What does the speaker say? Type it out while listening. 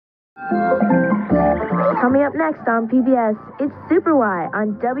Coming up next on PBS, it's Super Y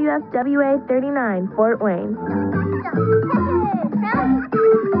on WFWA 39 Fort Wayne.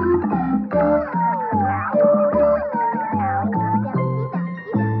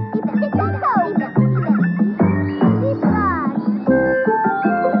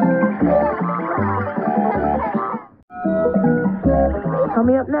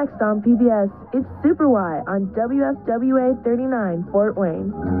 Coming up next on PBS, it's Super Y on WFWA 39 Fort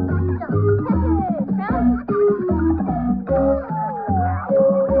Wayne.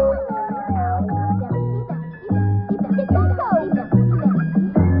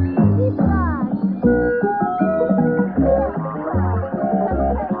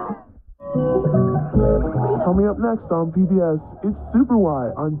 Coming up next on PBS, it's Super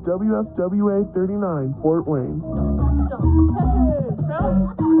Y on WFWA 39 Fort Wayne.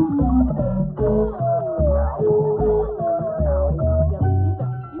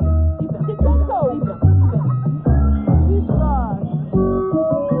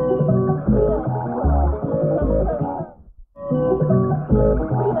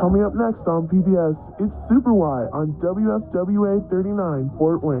 Coming up next on PBS, it's Super Y on WFWA 39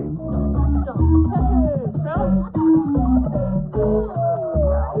 Fort Wayne.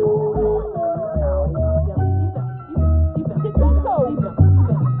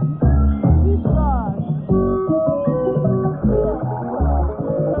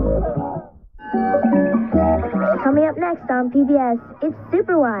 Coming up next on PBS, it's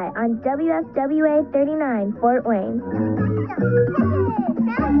Super Y on WFWA 39 Fort Wayne.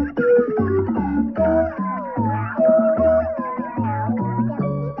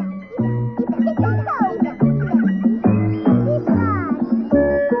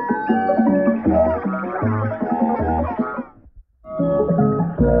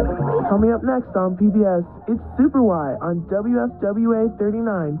 Coming up next on PBS, it's Super Y on WFWA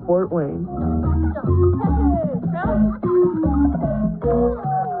 39 Fort Wayne.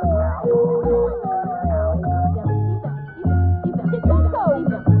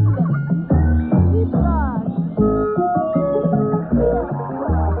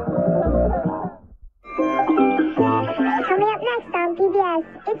 Coming up next on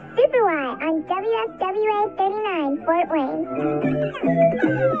PBS, it's Super Y on WFWA 39 Fort Wayne.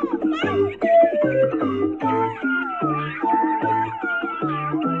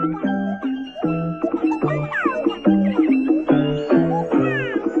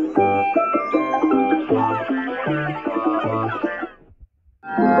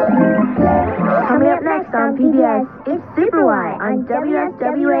 Coming up next on PBS, it's Super Y on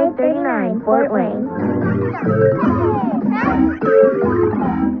WFWA 39 Fort Wayne.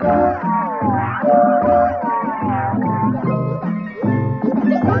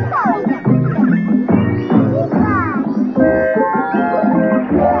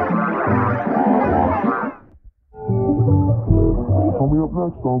 Coming up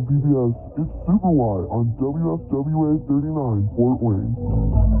next on PBS, it's Super Y on WFWA 39 Fort Wayne.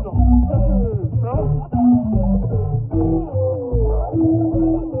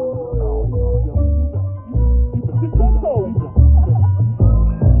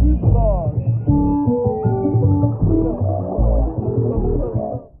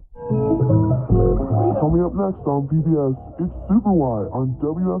 Coming up next on PBS, it's Super Y on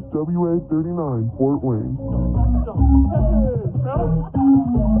WFWA 39 Fort Wayne.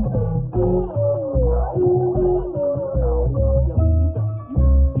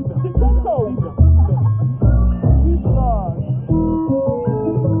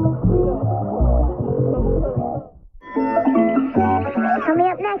 Coming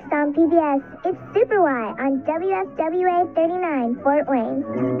up next on PBS, it's Super Y on WFWA 39 Fort Wayne.